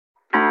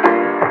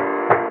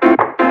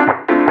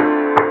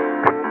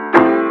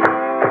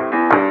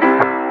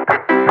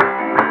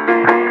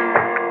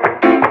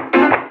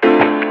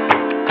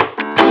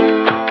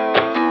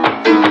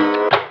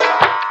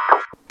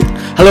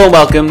Hello and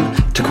welcome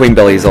to Queen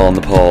Billie's on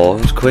the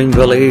pod. Queen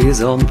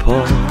Billie's on the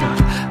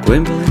pod.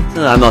 Queen Billie.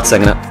 I'm not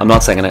singing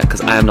it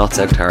because I am not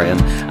sectarian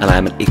and I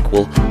am an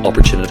equal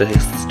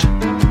opportunist.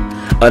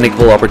 An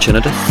equal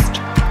opportunist.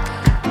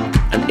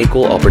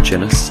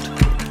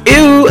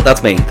 Ew!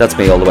 That's me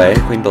all the way.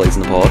 Queen Billie's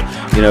in the pod.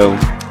 You know,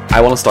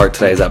 I want to start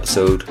today's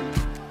episode.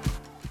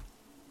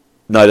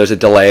 Now, there's a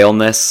delay on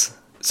this.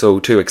 So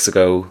 2 weeks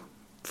ago,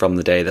 from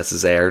the day this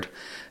is aired,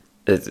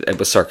 it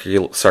was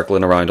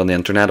circling around on the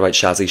internet about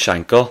Chazzy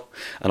Shankill,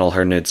 and all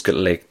her nudes got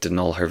leaked and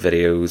all her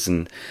videos,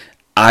 and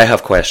I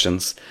have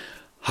questions.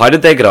 How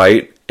did they get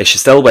out? Is she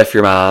still with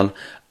your man?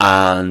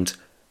 And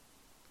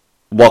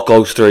what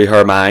goes through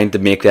her mind to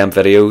make them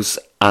videos?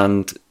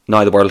 And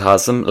now the world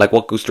has them. Like,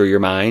 what goes through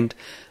your mind?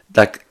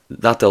 Like,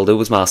 that dildo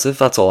was massive,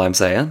 that's all I'm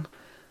saying.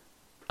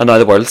 And now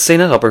the world's seen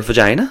it up her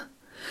vagina.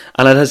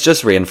 And it has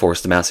just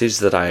reinforced the message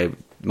that I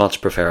much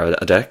prefer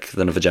a dick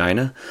than a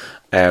vagina.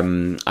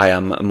 I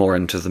am more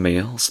into the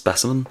male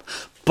specimen.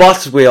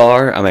 But we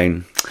are, a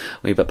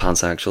wee bit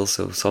pansexual,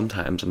 so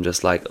sometimes I'm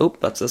just like, oh,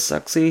 that's a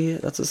sexy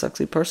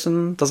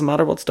person. Doesn't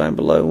matter what's down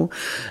below.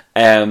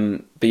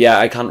 But yeah,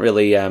 I can't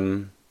really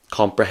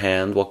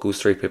comprehend what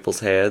goes through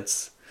people's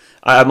heads.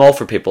 I'm all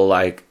for people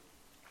like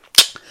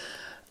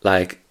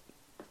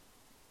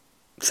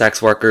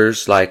sex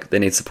workers, like they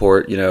need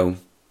support, you know.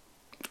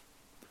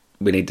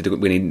 We need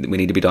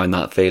to be down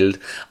that field,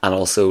 and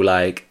also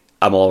like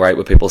I'm all right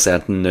with people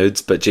sending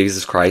nudes, but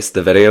Jesus Christ,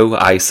 the video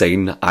I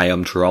seen, I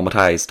am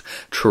traumatized.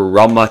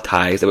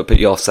 It would put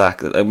you off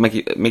sex. It would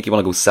make you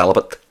want to go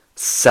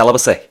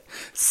celibacy.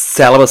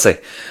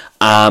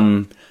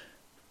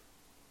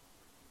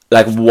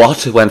 Like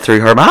what went through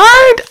her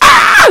mind?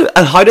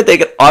 And how did they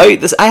get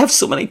out? I have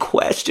so many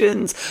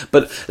questions.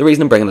 But the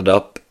reason I'm bringing it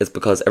up is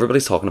because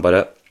everybody's talking about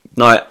it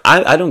now.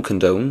 I don't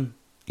condone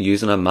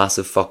using a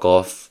massive fuck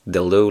off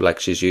dildo like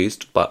she's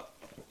used, but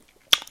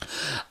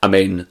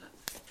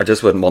I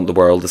just wouldn't want the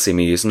world to see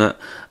me using it.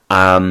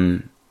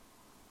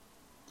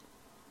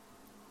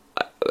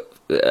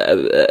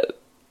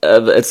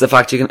 It's the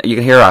fact you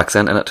can hear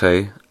accent in it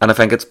too, and I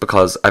think it's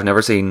because I've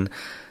never seen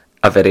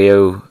a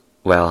video.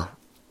 Well,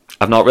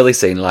 I've not really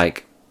seen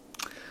like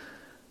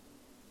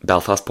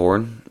Belfast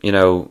porn, you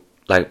know,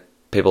 like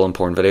people in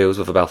porn videos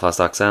with a Belfast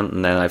accent,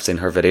 and then I've seen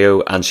her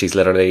video and she's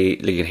literally,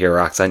 you can hear her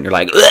accent and you're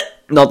like, ugh!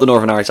 Not the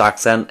Northern Irish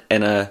accent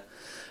in a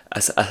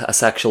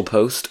sexual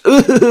post.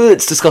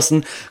 It's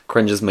disgusting.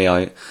 Cringes me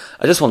out.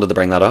 I just wanted to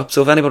bring that up.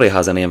 So if anybody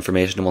has any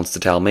information and wants to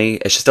tell me,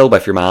 is she still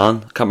with your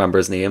man? Can't remember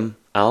his name.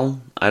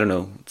 Alan? I don't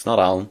know. It's not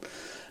Alan.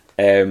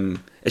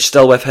 Is she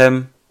still with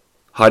him?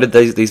 How did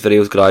these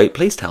videos get out?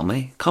 Please tell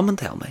me. Come and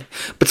tell me.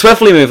 But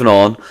swiftly moving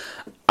on,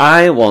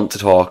 I want to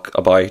talk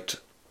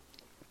about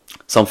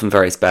something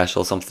very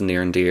special, something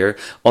near and dear.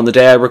 On the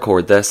day I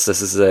record this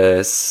is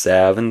the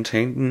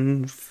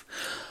 17th.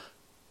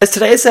 It's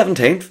today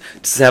 17th.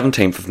 It's the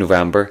 17th of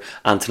November,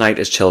 and tonight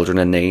is Children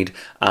in Need.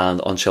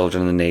 And on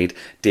Children in Need,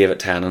 David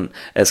Tennant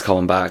is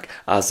coming back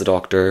as the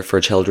Doctor for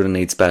a Children in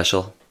Need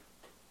special.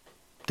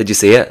 Did you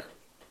see it?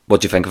 What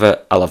do you think of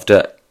it? I loved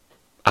it.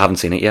 I haven't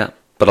seen it yet,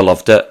 but I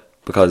loved it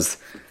because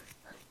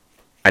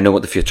I know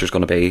what the future's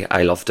going to be.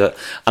 I loved it.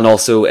 And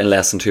also, in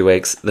less than 2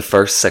 weeks, the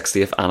first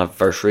 60th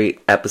anniversary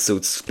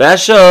episode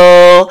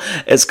special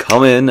is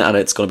coming, and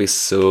it's going to be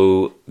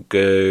so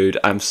good.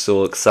 I'm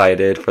so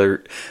excited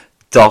for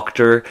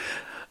Doctor.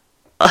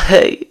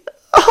 Hey.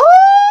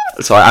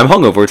 Sorry, I'm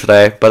hungover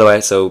today, by the way,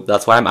 so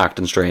that's why I'm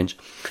acting strange.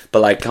 But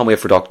like, can't wait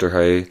for Doctor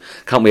Who.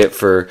 Can't wait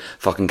for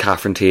fucking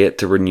Catherine Tate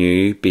to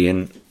renew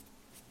being...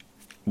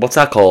 What's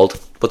that called?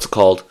 What's it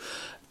called?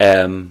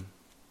 When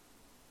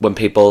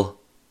people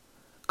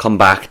come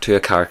back to a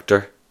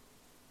character.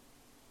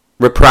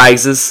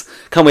 Reprises.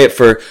 Can't wait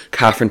for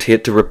Catherine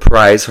Tate to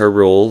reprise her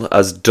role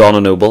as Donna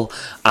Noble,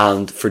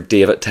 and for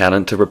David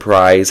Tennant to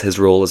reprise his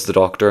role as the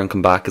Doctor and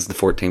come back as the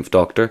 14th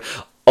Doctor.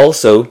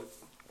 Also,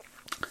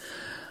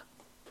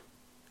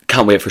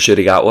 can't wait for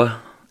Ncuti Gatwa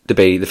to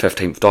be the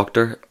 15th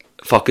Doctor.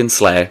 Fucking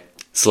slay.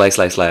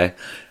 Slay.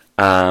 And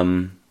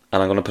I'm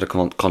going to put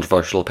a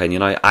controversial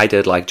opinion out. I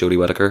did like Jodie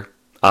Whittaker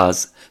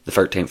as the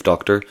 13th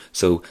Doctor,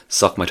 so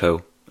suck my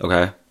toe,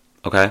 okay?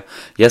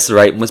 Yes, the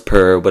writing was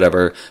poor,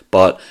 whatever,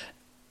 but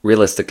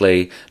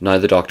realistically, now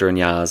the Doctor and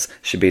Yaz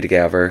should be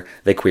together.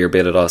 They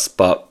queer-baited us,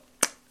 but,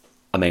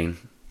 I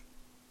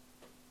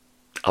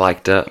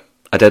liked it.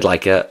 I did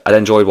like it. I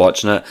enjoyed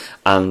watching it,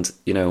 and,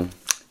 you know,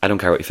 I don't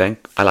care what you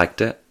think. I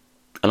liked it.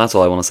 And that's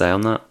all I want to say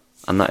on that.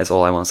 And that is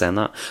all I want to say on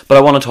that. But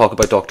I want to talk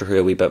about Doctor Who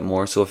a wee bit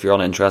more, so if you're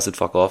uninterested,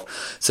 fuck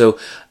off. So,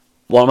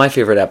 one of my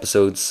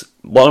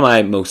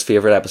most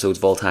favourite episodes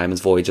of all time is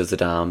Voyage of the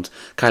Damned.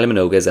 Kylie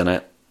Minogue is in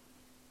it,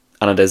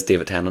 and it is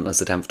David Tennant as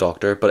the 10th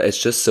Doctor, but it's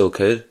just so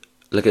good.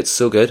 Like, it's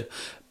so good.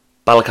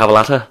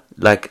 Balacavallata,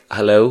 like,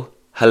 hello,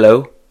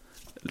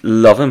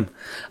 love him.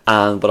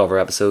 And what other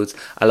episodes?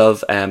 I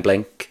love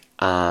Blink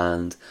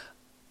and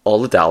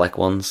all the Dalek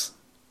ones.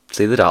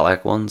 See the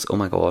Dalek ones? Oh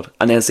my god.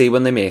 And then see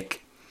when they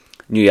make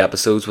new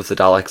episodes with the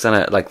Daleks in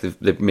it, like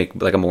they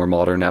make like a more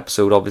modern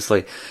episode,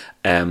 obviously.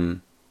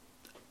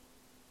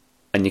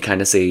 and you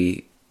kind of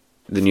see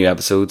the new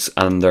episodes,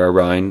 and they're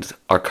around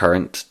our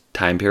current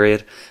time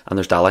period, and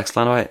there's Daleks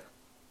flying away,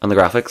 and the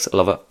graphics, I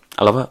love it.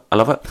 I love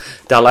it.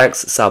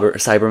 Daleks,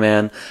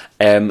 Cybermen.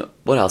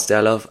 What else do I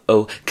love?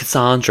 Oh,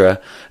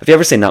 Cassandra. Have you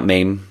ever seen that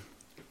meme?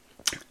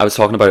 I was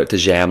talking about it to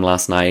Jem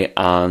last night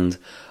and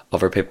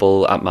other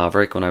people at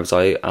Maverick when I was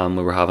out, and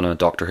we were having a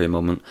Doctor Who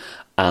moment.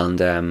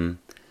 And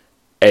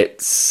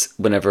it's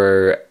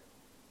whenever...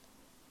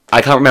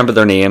 I can't remember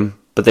their name,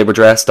 but they were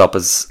dressed up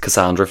as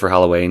Cassandra for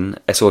Halloween.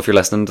 So if you're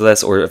listening to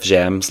this, or if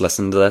Jem's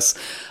listening to this,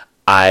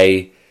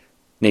 I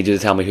need you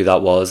to tell me who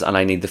that was, and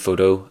I need the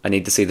photo. I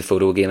need to see the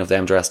photo again of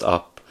them dressed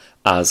up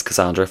as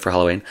Cassandra for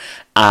Halloween.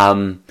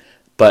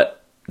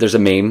 But there's a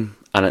meme,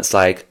 and it's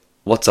like,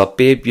 "What's up,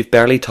 babe? You've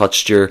barely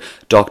touched your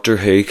Doctor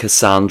Who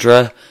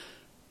Cassandra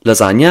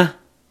lasagna."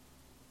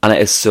 And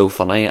it is so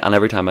funny, and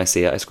every time I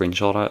see it, I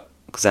screenshot it,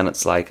 because then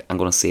it's like, I'm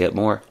going to see it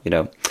more, you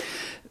know.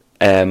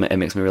 It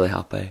makes me really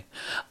happy.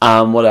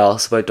 What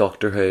else about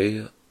Doctor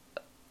Who?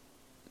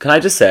 Can I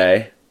just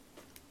say,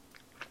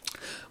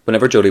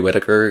 whenever Jodie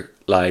Whittaker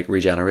like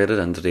regenerated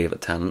into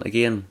David Tennant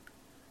again,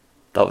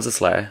 that was a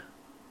slay.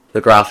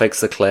 The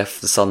graphics, the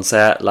cliff, the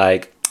sunset,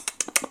 like,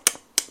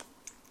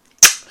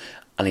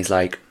 and he's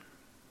like,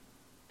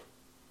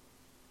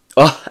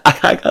 oh,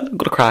 I'm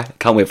gonna cry.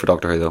 Can't wait for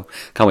Doctor Who though.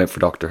 Can't wait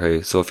for Doctor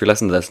Who. So if you're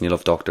listening to this and you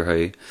love Doctor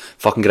Who,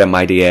 fucking get in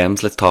my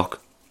DMs. Let's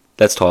talk.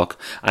 Let's talk.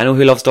 I know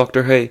who loves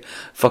Doctor Who.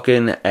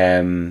 Fucking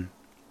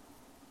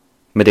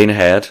Medina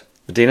Head.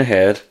 Medina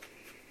Head.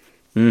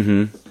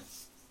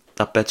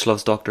 That bitch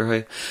loves Doctor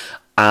Who.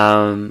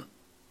 I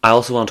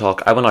also want to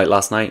talk. I went out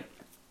last night,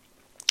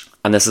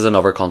 and this is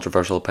another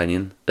controversial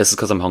opinion. This is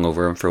because I'm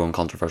hungover and throwing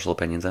controversial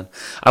opinions in.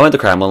 I went to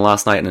Kremlin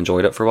last night and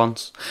enjoyed it for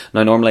once.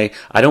 Now, normally,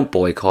 I don't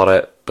boycott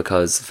it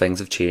because things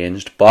have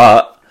changed,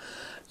 but,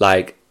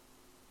 like,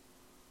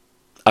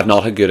 I've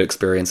not had good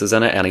experiences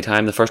in it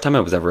anytime. The first time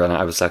I was ever in it,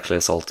 I was sexually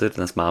assaulted,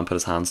 and this man put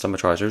his hands down my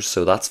trousers,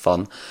 so that's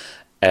fun.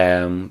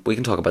 We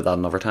can talk about that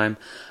another time.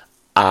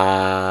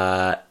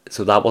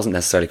 So that wasn't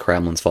necessarily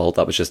Kremlin's fault,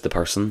 that was just the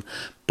person.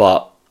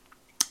 But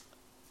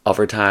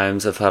other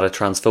times I've had a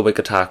transphobic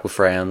attack with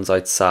friends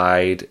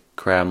outside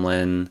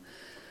Kremlin.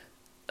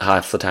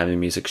 Half the time the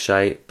music's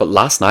shite. But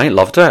last night,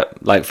 loved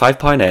it. Like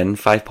 £5 in,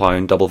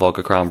 £5 double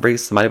vodka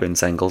cranberries. They might have been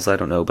singles, I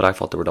don't know, but I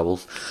thought they were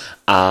doubles.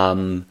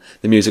 The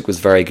music was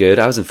very good.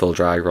 I was in full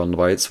drag, running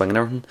about, swinging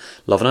everything,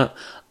 loving it.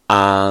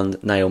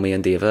 And Naomi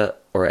and David,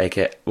 or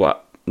aka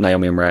what?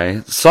 Naomi and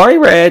Ray. Sorry,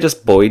 Ray, I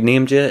just Boyd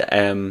named you.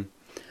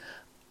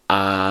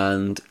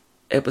 And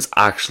it was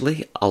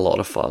actually a lot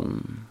of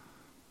fun.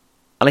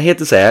 And I hate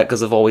to say it,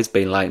 because I've always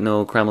been like,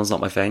 no, Kremlin's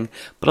not my thing.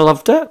 But I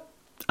loved it.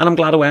 And I'm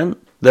glad I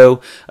went.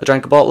 Though, I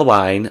drank a bottle of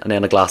wine, and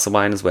then a glass of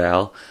wine as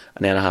well.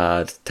 And then I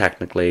had,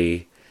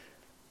 technically,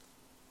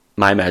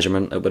 my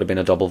measurement, it would have been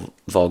a double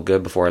vodka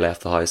before I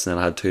left the house. And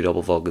then I had 2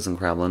 double vodkas in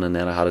Kremlin, and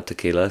then I had a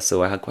tequila.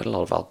 So I had quite a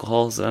lot of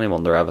alcohol. Is there any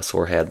wonder I have a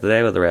sore head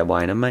today with the red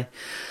wine in me?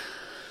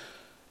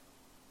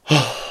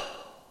 That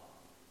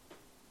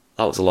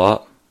was a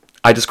lot.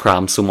 I just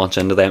crammed so much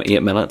into them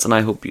 8 minutes, and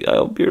I hope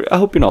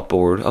you're not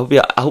bored.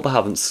 I hope I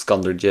haven't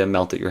scundered you and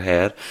melted your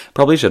head.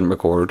 Probably shouldn't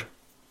record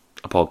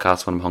a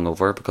podcast when I'm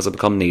hungover, because I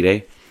become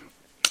needy,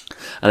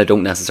 and I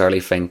don't necessarily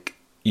think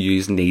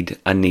you need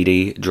a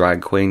needy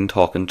drag queen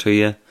talking to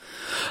you.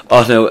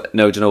 Oh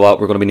no, do you know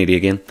what? We're going to be needy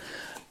again.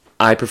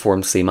 I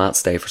performed CMAT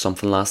Stay for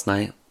Something last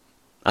night,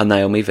 and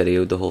Naomi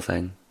videoed the whole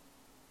thing,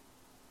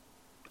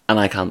 and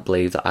I can't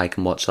believe that I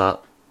can watch that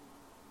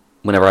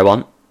whenever I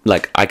want.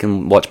 Like, I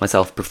can watch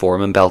myself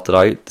perform and belt it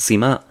out, the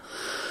CMAT.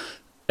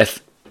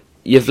 If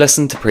you've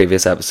listened to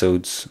previous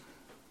episodes,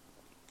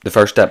 the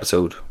first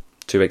episode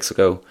 2 weeks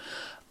ago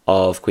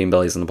of Queen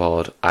Billie's in the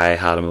Pod, I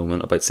had a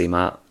moment about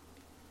CMAT,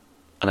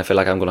 and I feel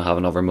like I'm going to have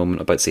another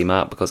moment about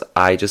CMAT, because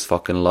I just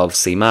fucking love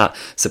CMAT.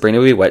 Sabrina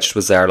Bewitched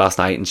was there last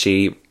night, and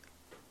she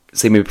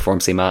seen me perform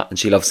CMAT, and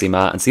she loves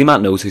CMAT, and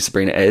CMAT knows who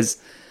Sabrina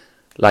is.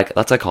 Like,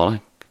 that's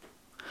iconic.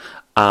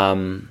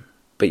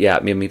 But yeah,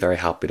 it made me very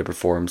happy to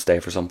perform Stay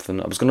for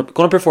Something. I was going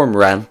to perform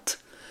Rent.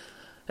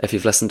 If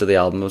you've listened to the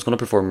album, I was going to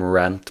perform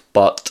Rent,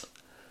 but,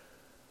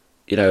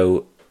 you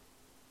know,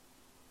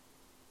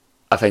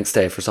 I think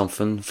Stay for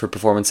Something, for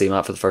performing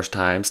CMAT for the first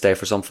time, Stay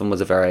for Something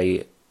was a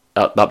very...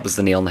 that was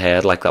the nail on the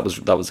head. Like, that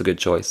was a good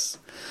choice.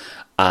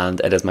 And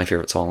it is my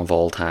favourite song of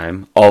all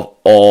time. Of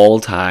all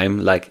time.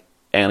 Like,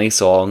 any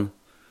song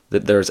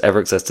that there's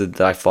ever existed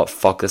that I thought,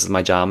 fuck, this is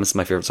my jam, this is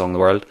my favourite song in the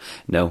world.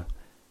 No,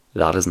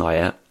 that is not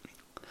it.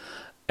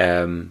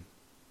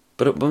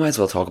 But we might as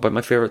well talk about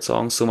my favourite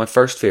songs. So my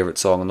first favourite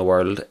song in the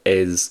world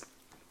is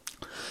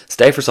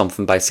Stay for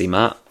Something by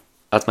CMAT.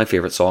 That's my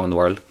favourite song in the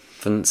world.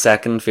 And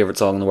second favourite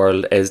song in the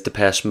world is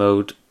Depeche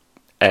Mode.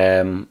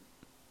 Enjoy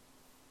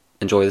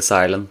the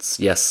Silence.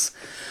 Yes.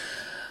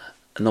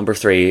 And number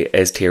 3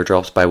 is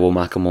Teardrops by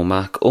Womack and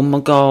Womack. Oh my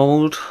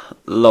god.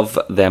 Love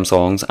them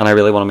songs. And I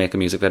really want to make a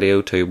music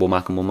video to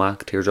Womack and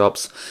Womack,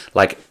 Teardrops.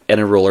 Like, in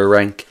a roller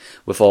rink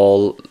with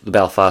all the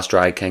Belfast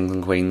drag kings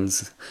and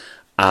queens.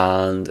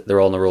 And they're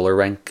all in the roller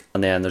rink,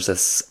 and then there's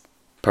this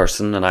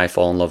person and I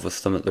fall in love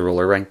with them at the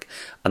roller rink,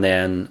 and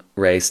then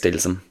Ray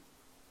steals them.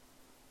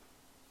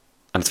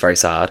 And it's very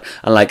sad.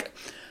 And like,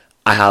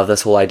 I have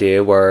this whole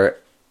idea where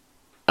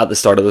at the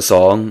start of the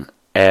song,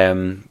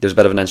 there's a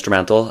bit of an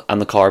instrumental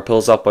and the car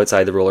pulls up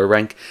outside the roller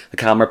rink. The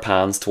camera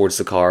pans towards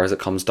the car as it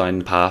comes down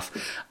the path,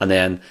 and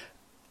then,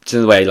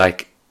 in the way,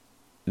 like,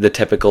 the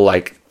typical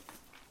like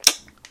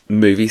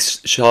movie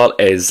shot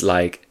is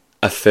like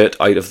a foot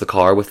out of the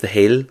car with the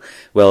heel.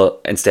 Well,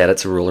 instead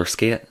it's a roller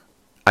skate.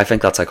 I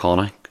think that's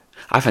iconic.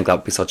 I think that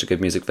would be such a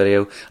good music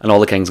video, and all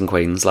the kings and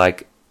queens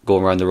like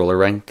going around the roller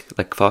rink.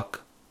 Like,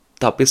 fuck,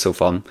 that'd be so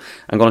fun.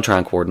 I'm gonna try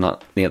and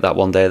coordinate that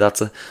one day.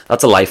 That's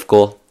a life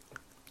goal.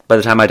 By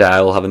the time I die,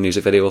 I will have a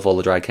music video of all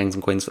the drag kings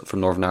and queens from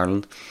Northern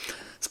Ireland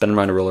spinning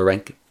around a roller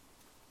rink.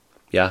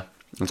 Yeah,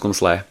 it's gonna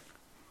slay.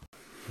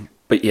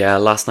 But yeah,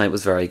 last night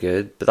was very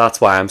good. But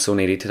that's why I'm so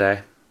needy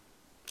today,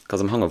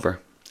 because I'm hungover.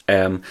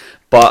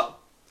 But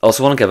I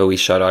also want to give a wee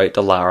shout out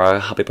to Lara.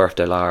 Happy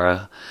birthday,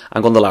 Lara.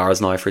 I'm going to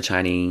Lara's now for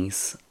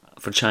Chinese.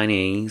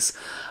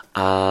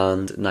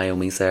 And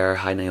Naomi's there.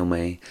 Hi,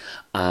 Naomi.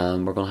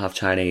 And we're going to have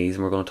Chinese,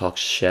 and we're going to talk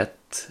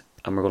shit,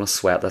 and we're going to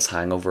sweat this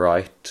hangover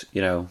out,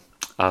 you know,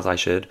 as I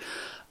should.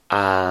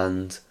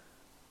 And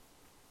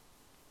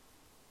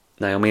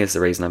Naomi is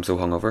the reason I'm so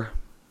hungover.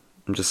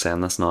 I'm just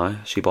saying this now.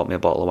 She bought me a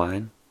bottle of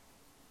wine.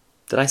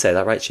 Did I say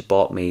that right? She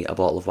bought me a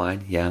bottle of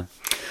wine. Yeah.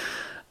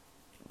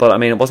 But I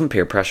mean, it wasn't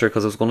peer pressure,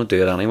 because I was going to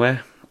do it anyway.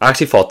 I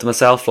actually thought to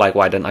myself, like,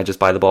 why didn't I just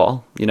buy the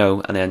bottle? You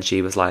know, and then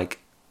she was like,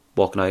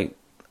 walking out.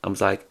 I was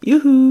like,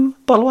 yoo-hoo,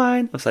 bottle of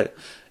wine. I was like,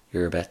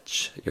 you're a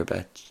bitch.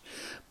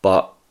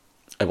 But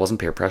it wasn't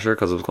peer pressure,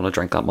 because I was going to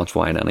drink that much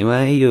wine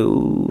anyway.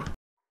 Yo.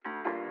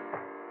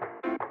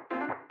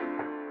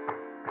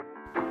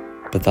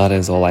 But that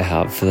is all I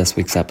have for this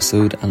week's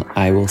episode, and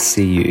I will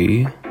see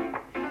you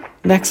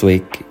next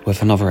week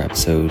with another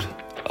episode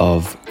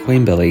of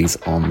Queen Billie's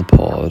On The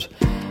Pod,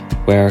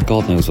 where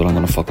God knows what I'm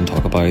going to fucking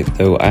talk about,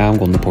 though I am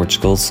going to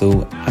Portugal,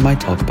 so I might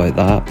talk about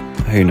that.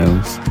 Who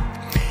knows?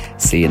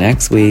 See you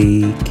next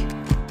week.